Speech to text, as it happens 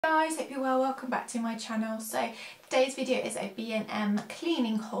guys, hope you're well. Welcome back to my channel. So today's video is a B&M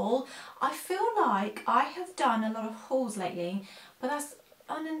cleaning haul. I feel like I have done a lot of hauls lately, but that's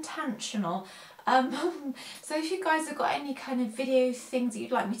unintentional. So if you guys have got any kind of video things that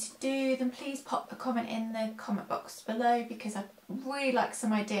you'd like me to do, then please pop a comment in the comment box below, because I really like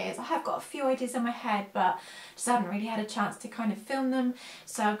some ideas. I have got a few ideas in my head, but just haven't really had a chance to kind of film them.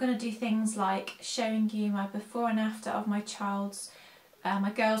 So I'm going to do things like showing you my before and after of my child's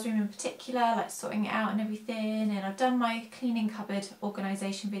my girls' room in particular, like sorting it out and everything. And I've done my cleaning cupboard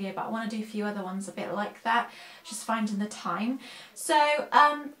organisation video, but I want to do a few other ones a bit like that, just finding the time. So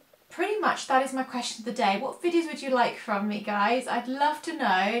pretty much that is my question of the day. What videos would you like from me, guys? I'd love to know,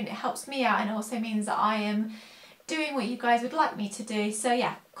 and it helps me out, and it also means that I am doing what you guys would like me to do. So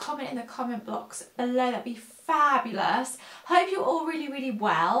yeah, comment in the comment box below, that'd be fabulous. Hope you're all really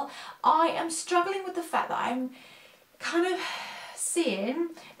well. I am struggling with the fact that I'm kind of seeing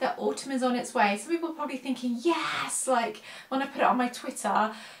that autumn is on its way. Some people are probably thinking yes, like when I put it on my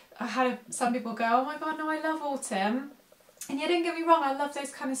Twitter, I had some people go, oh my god, no, I love autumn. And yeah, don't get me wrong, I love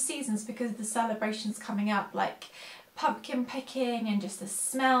those kind of seasons because of the celebrations coming up, like pumpkin picking and just the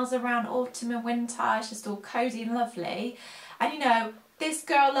smells around autumn and winter. It's just all cosy and lovely. And you know, this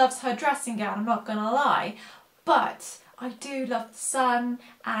girl loves her dressing gown, I'm not gonna lie, but I do love the sun,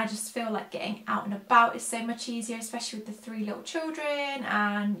 and I just feel like getting out and about is so much easier, especially with the 3 little children.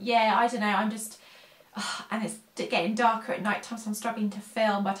 And yeah, I don't know, I'm just, and it's getting darker at night time, so I'm struggling to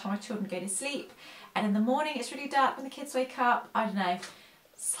film by the time my children go to sleep. And in the morning it's really dark when the kids wake up. I don't know,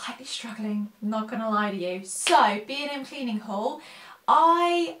 slightly struggling, not gonna lie to you. So B&M Cleaning Haul.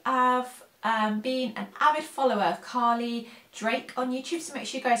 I have been an avid follower of Carly Drake on YouTube, so make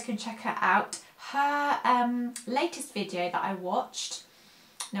sure you guys can check her out. Her latest video that I watched,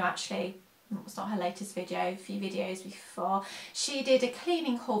 no actually, it's not her latest video, a few videos before, she did a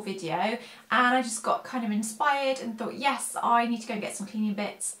cleaning haul video, and I just got kind of inspired and thought, yes, I need to go and get some cleaning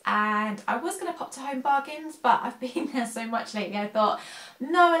bits. And I was going to pop to Home Bargains, but I've been there so much lately, I thought,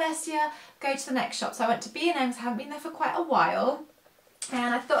 no Alessia, go to the next shop. So I went to B&M's, I haven't been there for quite a while,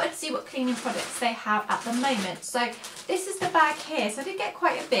 and I thought I'd see what cleaning products they have at the moment. So this is the bag here, so I did get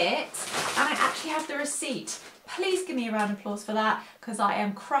quite a bit, and I actually have the receipt. Please give me a round of applause for that, because I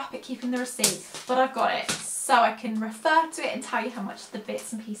am crap at keeping the receipt, but I've got it, so I can refer to it and tell you how much the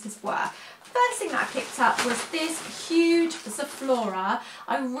bits and pieces were. First thing that I picked up was this huge Zaflora.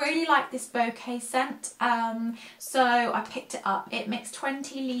 I really like this bouquet scent, so I picked it up. It makes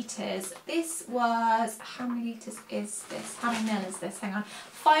 20 litres. This was, how many litres is this? How many mil is this? Hang on.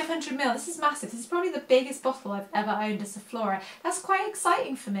 500 mil. This is massive. This is probably the biggest bottle I've ever owned as a Zaflora. That's quite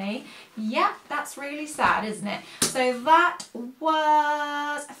exciting for me. Yep, that's really sad, isn't it? So that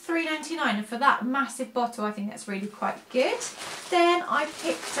was $3.99, and for that massive bottle I think that's really quite good. Then I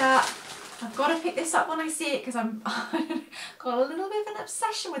picked up, I've got to pick this up when I see it because I'm got a little bit of an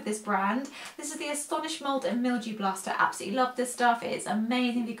obsession with this brand. This is the Astonish Mold and Mildew Blaster. Absolutely love this stuff. It is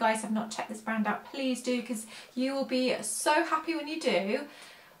amazing. If you guys have not checked this brand out, please do, because you will be so happy when you do.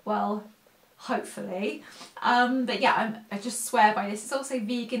 Well, hopefully. But yeah, I just swear by this. It's also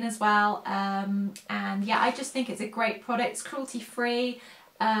vegan as well. And yeah, I just think it's a great product. It's cruelty free.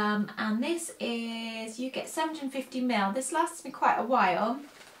 And this is, you get 750 ml. This lasts me quite a while.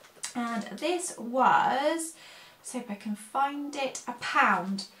 And this was, let's hope I can find it,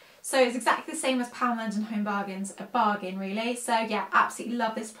 £1. So it's exactly the same as Poundland and Home Bargains, a bargain really. So yeah, absolutely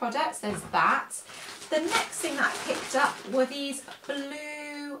love this product. So there's that. The next thing that I picked up were these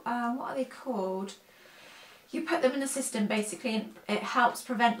blue, what are they called? You put them in the system basically, and it helps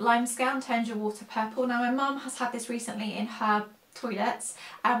prevent limescale and turns your water purple. Now my mum has had this recently in her toilets,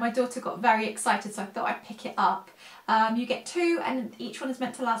 and my daughter got very excited, so I thought I'd pick it up. You get 2, and each one is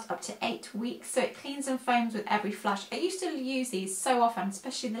meant to last up to 8 weeks, so it cleans and foams with every flush. I used to use these so often,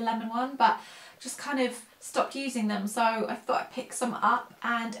 especially the lemon one, but just kind of stopped using them, so I thought I'd pick some up,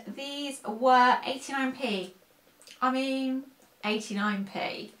 and these were 89p. I mean,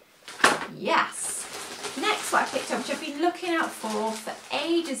 89p. Yes. Next, what I picked up, which I've been looking out for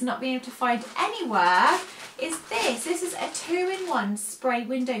ages, not being able to find anywhere, is this. This is a 2-in-1 spray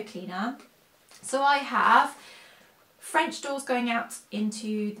window cleaner. So I have French doors going out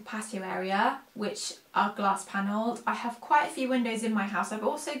into the patio area, which are glass panelled. I have quite a few windows in my house. I've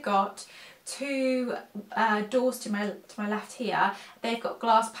also got 2 doors to my left here. They've got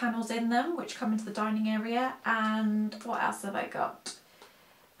glass panels in them, which come into the dining area. And what else have I got?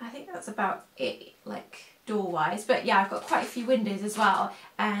 I think that's about it, like door wise. But yeah, I've got quite a few windows as well,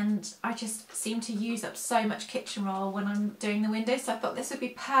 and I just seem to use up so much kitchen roll when I'm doing the windows, so I thought this would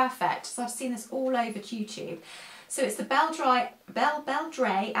be perfect. So I've seen this all over YouTube. So it's the Bell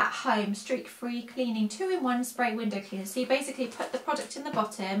Dray at Home Streak Free Cleaning 2-in-1 Spray Window Cleaner. So you basically put the product in the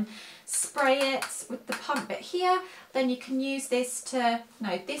bottom, spray it with the pump bit here, then you can use this to,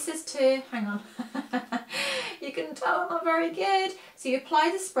 no, this is to, hang on, you can tell I'm not very good. So you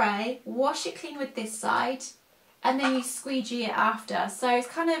apply the spray, wash it clean with this side, and then you squeegee it after. So it's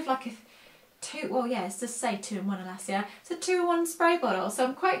kind of like a it's just say 2-in-1 alas, yeah. It's a 2-in-1 spray bottle, so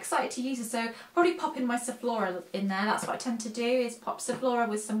I'm quite excited to use it. So probably pop in my Sephora in there. That's what I tend to do, is pop Sephora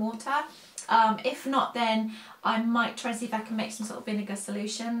with some water. If not, then I might try and see if I can make some sort of vinegar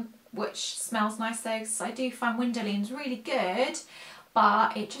solution, which smells nice though, because I do find window lean's really good,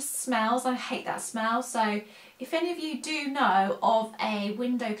 but it just smells. I hate that smell. So if any of you do know of a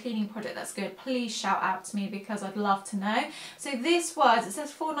window cleaning product that's good, please shout out to me, because I'd love to know. So this was, it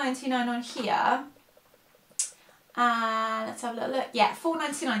says $4.99 on here. And let's have a little look. Yeah,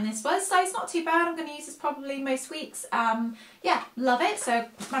 $4.99 this was, so it's not too bad. I'm going to use this probably most weeks. Yeah, love it. So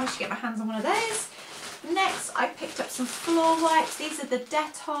managed to get my hands on one of those. Next, I picked up some floor wipes. These are the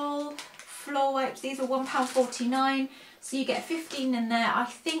Dettol floor wipes. These are £1.49. So you get 15 in there. I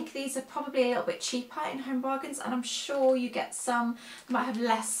think these are probably a little bit cheaper in Home Bargains, and I'm sure you get some, you might have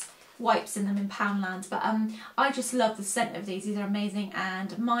less wipes in them in Poundland, but I just love the scent of these. These are amazing,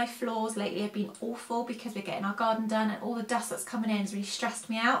 and my floors lately have been awful because we're getting our garden done and all the dust that's coming in has really stressed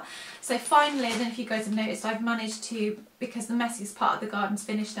me out. So finally, I don't know if you guys have noticed, I've managed to, because the messiest part of the garden's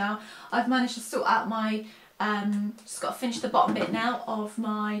finished now, I've managed to sort out my just got to finish the bottom bit now of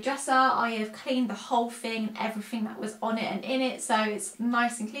my dresser. I have cleaned the whole thing and everything that was on it and in it, so it's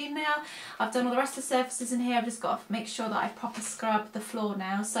nice and clean now. I've done all the rest of the surfaces in here. I've just got to make sure that I proper scrub the floor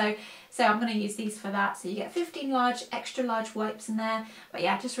now. So I'm going to use these for that. So you get 15 large, extra large wipes in there. But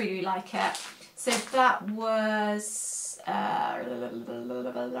yeah, I just really like it. So that was where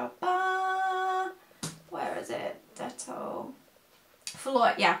is it? Dettol.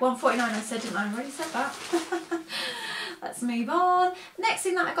 Floor, yeah, $1.49 I said, didn't I? I already said that. Let's move on. Next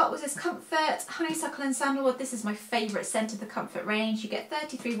thing that I got was this Comfort Honeysuckle and Sandalwood. This is my favourite scent of the Comfort range. You get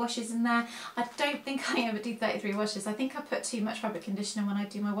 33 washes in there. I don't think I ever do 33 washes. I think I put too much fabric conditioner when I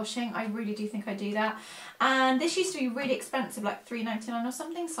do my washing. I really do think I do that. And this used to be really expensive, like $3.99 or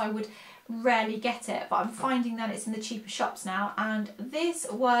something, so I would rarely get it. But I'm finding that it's in the cheaper shops now. And this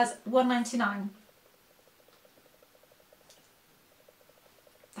was $1.99.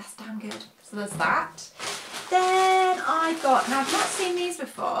 That's damn good. So there's that. Then I got, now I've not seen these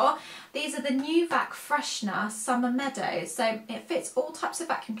before, these are the new Vac Freshener Summer Meadows. So it fits all types of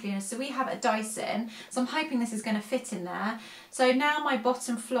vacuum cleaners. So we have a Dyson, so I'm hoping this is going to fit in there. So now my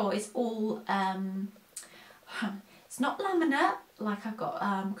bottom floor is all, it's not laminate like I've got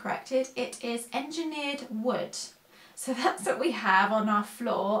corrected, it is engineered wood. So that's what we have on our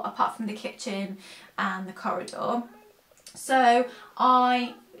floor, apart from the kitchen and the corridor. So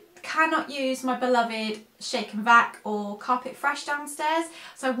I cannot use my beloved Shake and Vac or Carpet Fresh downstairs,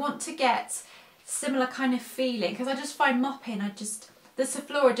 so I want to get similar kind of feeling, because I just find mopping, the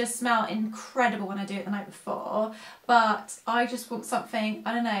Sephora does smell incredible when I do it the night before, but I just want something,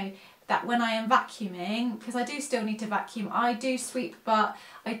 I don't know, that when I am vacuuming, because I do still need to vacuum, I do sweep but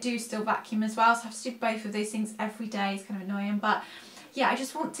I do still vacuum as well, so I have to do both of those things every day. It's kind of annoying, but yeah, I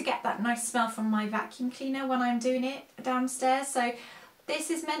just want to get that nice smell from my vacuum cleaner when I'm doing it downstairs. So this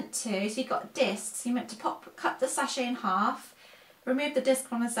is meant to, so you've got discs, you're meant to cut the sachet in half, remove the disc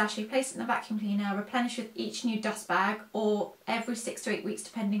from the sachet, place it in the vacuum cleaner, replenish with each new dust bag, or every 6 to 8 weeks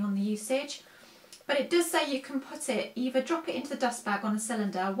depending on the usage. But it does say you can put it, either drop it into the dust bag on a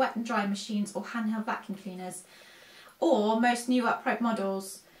cylinder, wet and dry machines or handheld vacuum cleaners, or most new upright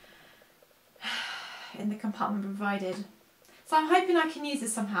models in the compartment provided. So I'm hoping I can use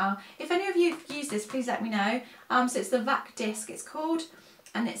this somehow. If any of you have used this, please let me know. So it's the Vac Disc, it's called,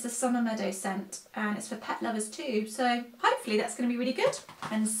 and it's a Summer Meadow scent, and it's for pet lovers too. So hopefully that's going to be really good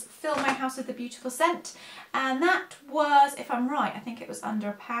and fill my house with a beautiful scent. And that was, if I'm right, I think it was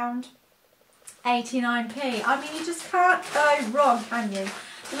under £1. 89p. I mean, you just can't go wrong, can you?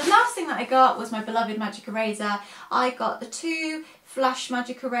 So the last thing that I got was my beloved magic eraser. I got the 2 Flush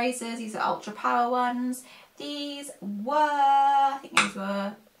magic erasers. These are ultra power ones. These were, I think these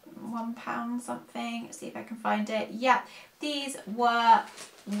were £1 something. Let's see if I can find it. Yeah, these were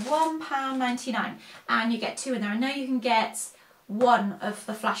 £1.99, and you get 2 in there. I know you can get one of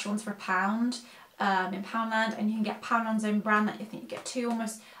the Flash ones for £1 in Poundland, and you can get Poundland's own brand that I think you get 2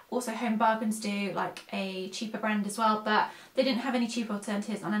 almost. Also Home Bargains do like a cheaper brand as well, but they didn't have any cheaper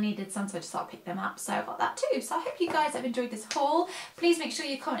alternatives and I needed some, so I just thought I'd pick them up. So I got that too. So I hope you guys have enjoyed this haul. Please make sure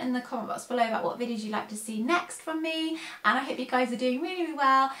you comment in the comment box below about what videos you'd like to see next from me, and I hope you guys are doing really, really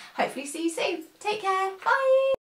well. Hopefully see you soon. Take care. Bye.